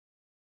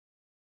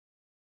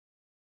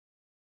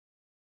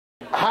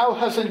How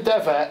has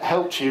Endeavour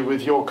helped you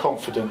with your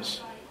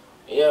confidence?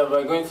 Yeah,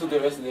 by going to the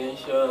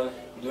residential,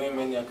 doing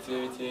many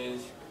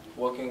activities,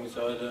 working with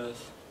others,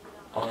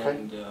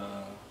 and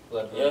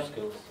learning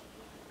skills.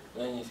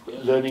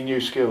 Learning new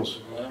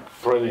skills. Yeah.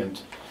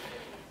 Brilliant.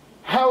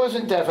 How has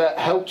Endeavour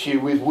helped you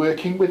with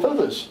working with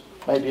others,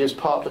 maybe as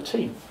part of a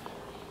team?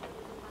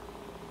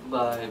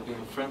 By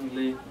being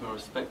friendly, being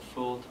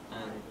respectful,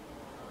 and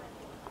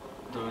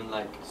doing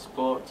like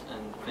sport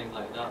and things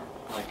like that,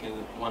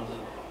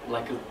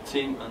 like a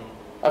team. And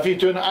have you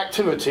done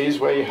activities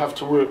where you have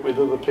to work with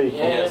other people?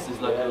 yes,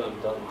 it's like a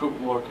group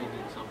working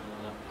and something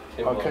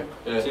like that. Okay.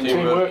 Yeah,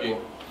 Teamwork.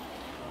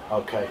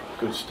 Okay,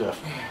 good stuff.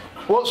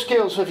 What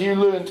skills have you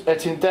learnt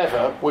at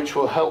Endeavour which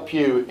will help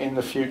you in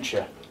the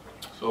future?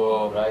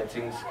 So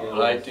Writing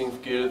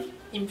skills,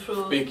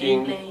 improve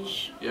speaking,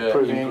 English. yeah,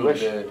 Improving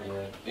improve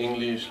English.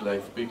 English,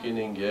 like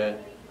speaking, yeah,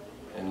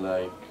 and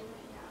like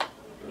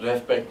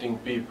respecting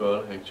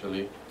people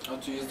actually. How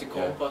to use the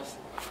compass.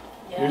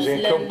 Yes,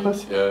 Using a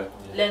compass? Yeah.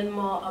 Learn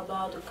more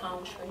about the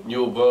country.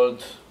 New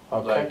words,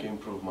 Okay. like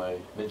improve my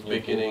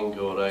speaking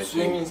or writing.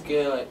 Swimming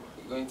skill, like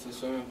going to the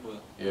swimming pool.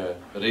 Yeah,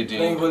 Playing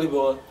reading.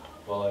 volleyball.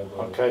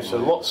 Okay, so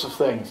lots of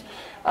things.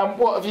 And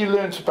what have you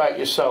learnt about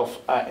yourself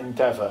at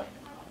Endeavour,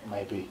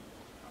 maybe?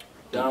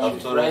 I'm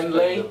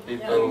friendly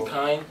and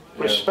kind.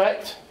 Yeah.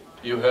 Respect?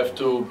 You have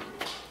to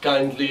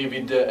kindly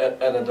with the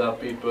another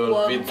people,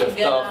 Work with the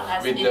together staff,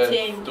 as with a the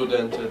team.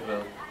 students as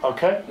well.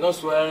 Okay. No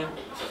swearing.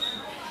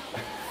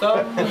 Go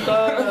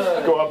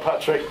on,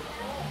 Patrick.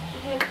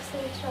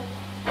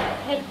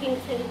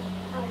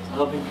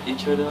 helping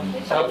each other.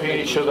 Helping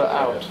each other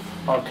out.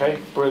 Okay,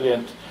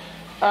 brilliant.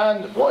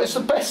 And what is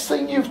the best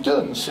thing you've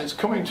done since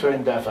coming to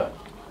Endeavour?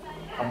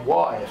 And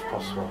why, if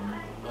possible?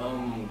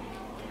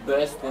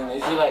 Best thing,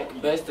 is it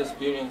like best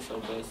experience or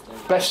best thing?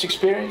 Best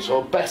experience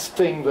or best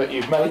thing that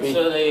you've maybe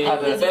Actually,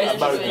 had the a best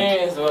moment?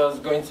 experience was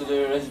going to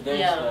the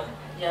residential.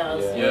 Yeah.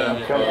 Yes.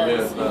 Yeah, Okay.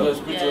 Yes. It was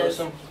pretty Yes.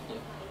 awesome.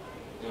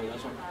 Yeah,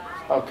 awesome.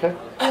 Okay.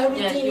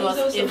 Yes, it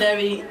was a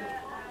very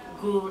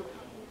good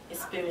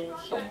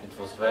experience. It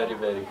was very,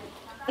 very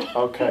good.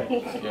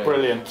 Okay. Yeah.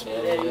 Brilliant.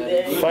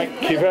 Very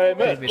Thank you very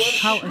David,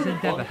 much. how has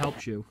Endeavour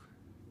helped you?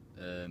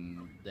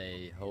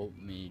 They helped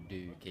me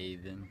do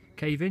caving.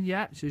 Caving,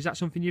 yeah. So is that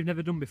something you've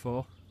never done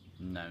before?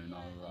 No,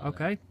 not that.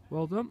 Okay,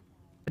 well done.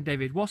 And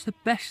David, what's the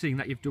best thing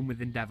that you've done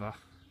with Endeavour?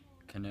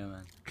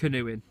 Canoeing.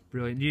 Canoeing.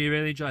 Brilliant. You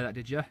really enjoy that,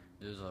 did you?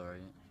 It was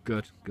alright.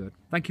 Good, good.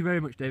 Thank you very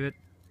much, David.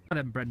 And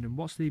then, Brendan,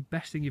 what's the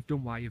best thing you've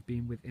done while you've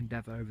been with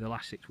Endeavour over the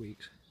last 6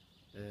 weeks?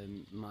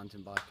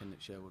 Mountain biking at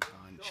Sherwood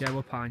Pines.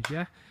 Sherwood Pines,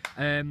 yeah.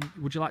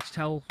 Would you like to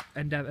tell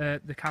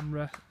the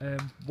camera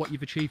what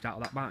you've achieved out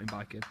of that mountain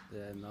biking?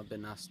 I've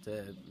been asked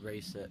to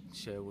race at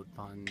Sherwood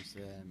Pines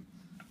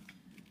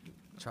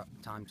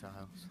time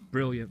trials.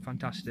 Brilliant,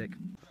 fantastic.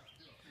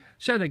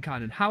 So then,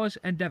 Kynan, how has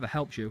Endeavour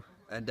helped you?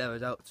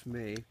 Endeavour's helped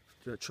me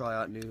to try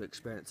out new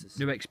experiences.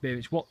 New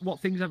experience. What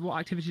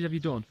activities have you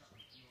done?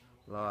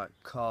 Like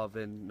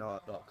carving,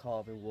 like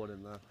carving wood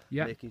and that.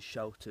 Yeah. Making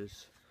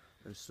shelters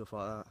and stuff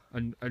like that.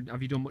 And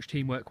have you done much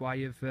teamwork while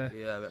you've... Yeah,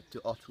 we had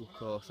to Ottawa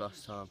course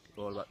last time,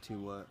 all about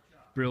teamwork.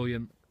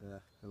 Brilliant. Yeah,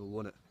 and we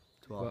won it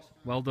twice.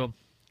 Well done.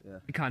 Yeah.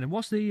 Kynan,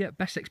 what's the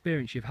best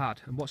experience you've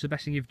had, and what's the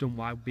best thing you've done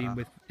while being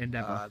with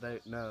Endeavour? I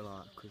don't know,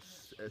 like,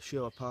 because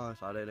Sherwood Pines,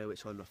 I don't know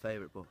which one's my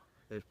favourite, but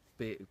it's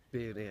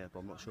being here,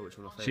 but I'm not sure which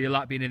one my favourite. So you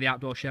like being in the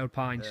outdoor Sherwood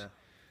Pines? Yeah.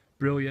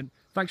 Brilliant.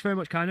 Thanks very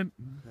much, Kynan.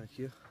 Thank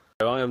you.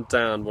 I am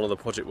Dan, one of the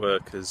project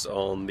workers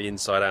on the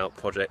Inside Out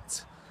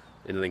project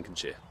in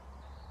Lincolnshire.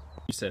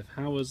 Yusuf,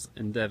 how has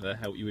Endeavour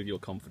helped you with your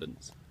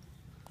confidence?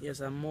 Yes,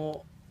 I'm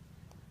more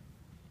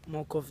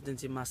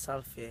confident in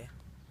myself here,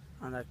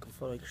 and I can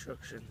follow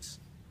instructions.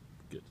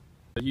 Good.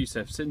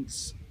 Yusuf,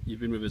 since you've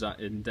been with us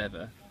at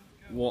Endeavour,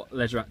 what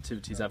leisure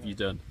activities have you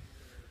done?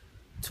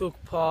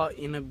 Took part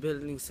in a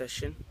building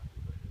session.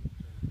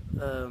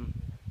 Did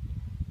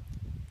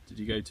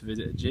you go to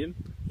visit a gym?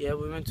 Yeah,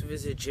 we went to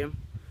visit a gym.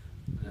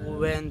 We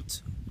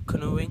went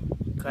canoeing,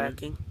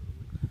 kayaking,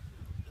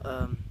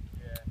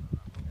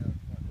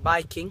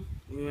 biking.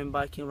 We went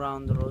biking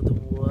around the road of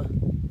water,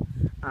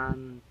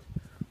 and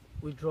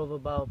we drove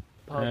about.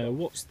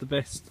 What's the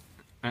best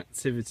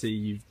activity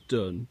you've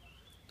done,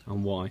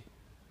 and why?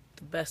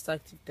 The best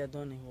activity I've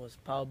done was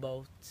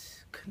powerboat,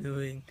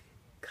 canoeing,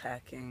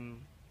 kayaking,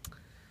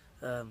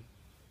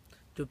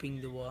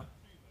 jumping the water.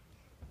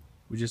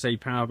 Would you say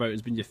powerboat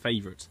has been your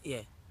favourite?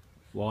 Yeah.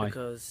 Why?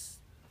 Because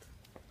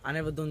I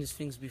never done these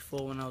things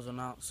before when I was on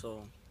out,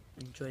 so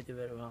I enjoyed it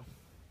very well.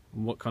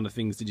 And what kind of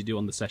things did you do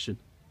on the session?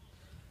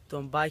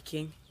 Done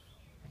biking.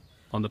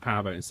 On the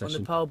powerboat session?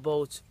 On the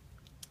powerboat,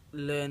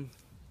 learn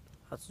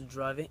how to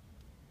drive it,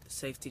 the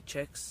safety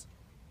checks,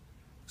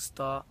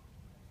 start,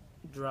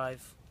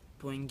 drive,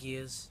 putting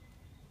gears.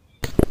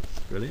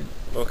 Brilliant.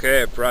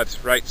 Okay, Brad,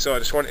 right, so I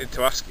just wanted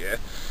to ask you,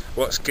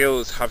 what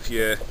skills have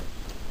you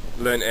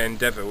learned at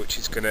Endeavour which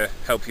is going to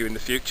help you in the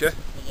future?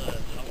 Well,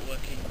 how to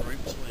work in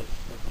groups with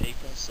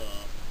people, so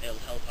it'll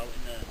help out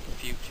in the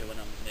future when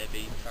I'm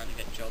maybe trying to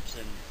get jobs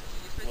and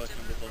working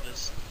with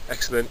others.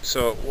 Excellent.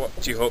 So what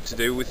do you hope to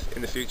do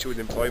in the future with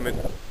employment?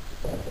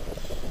 I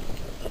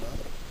don't know,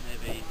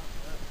 maybe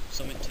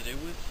something to do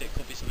with, it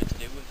could be something to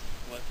do with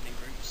working in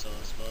groups, so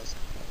I suppose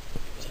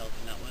it was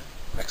helping that way.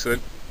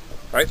 Excellent.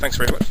 Right, thanks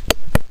very much.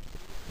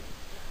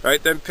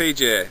 Right then,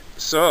 PJ,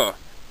 so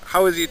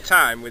how has your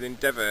time with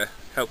Endeavour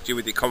helped you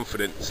with your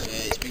confidence?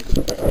 Yeah, it's been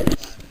good.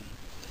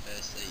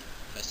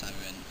 First time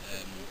we went,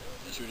 it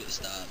was really at the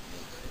start,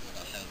 but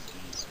I got help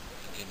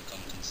and gained the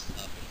confidence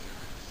halfway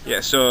through. Yeah,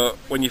 so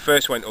when you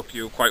first went up,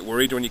 you were quite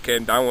worried when you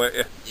came down, weren't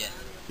you? Yeah.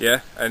 Yeah,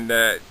 and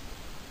I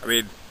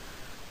mean,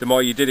 the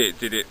more you did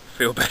it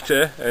feel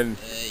better? And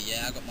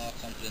yeah, I got more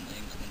confident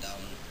in coming down.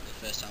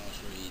 The first time I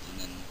was worried, and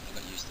then I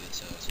got used to it,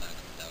 so it's fine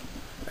coming down.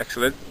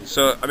 excellent.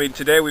 So, I mean,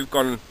 today we've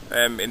gone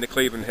in the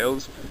Cleveland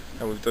Hills,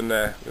 and we've done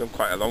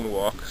quite a long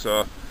walk.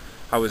 So,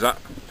 how was that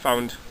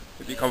found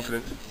with your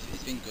confidence?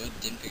 It's been good.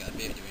 Didn't think I'd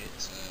be able to do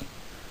it, so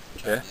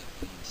tried Yeah. it,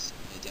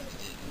 and definitely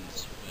did, and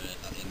we're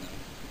at the end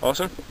now.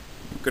 Awesome.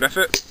 Good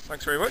effort.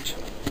 Thanks very much.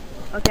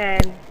 Okay,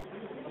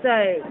 so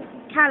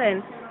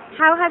Callan,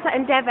 how has that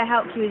endeavour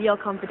helped you with your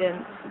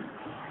confidence?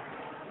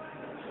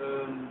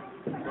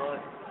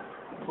 Like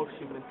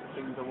pushing me to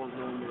things I wouldn't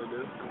normally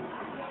do.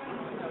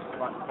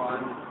 Like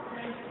climbing.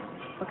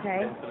 Okay.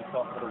 Getting to the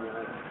top of the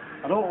wall.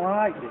 I don't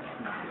like this.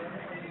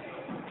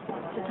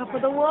 The top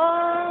of the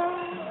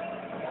wall.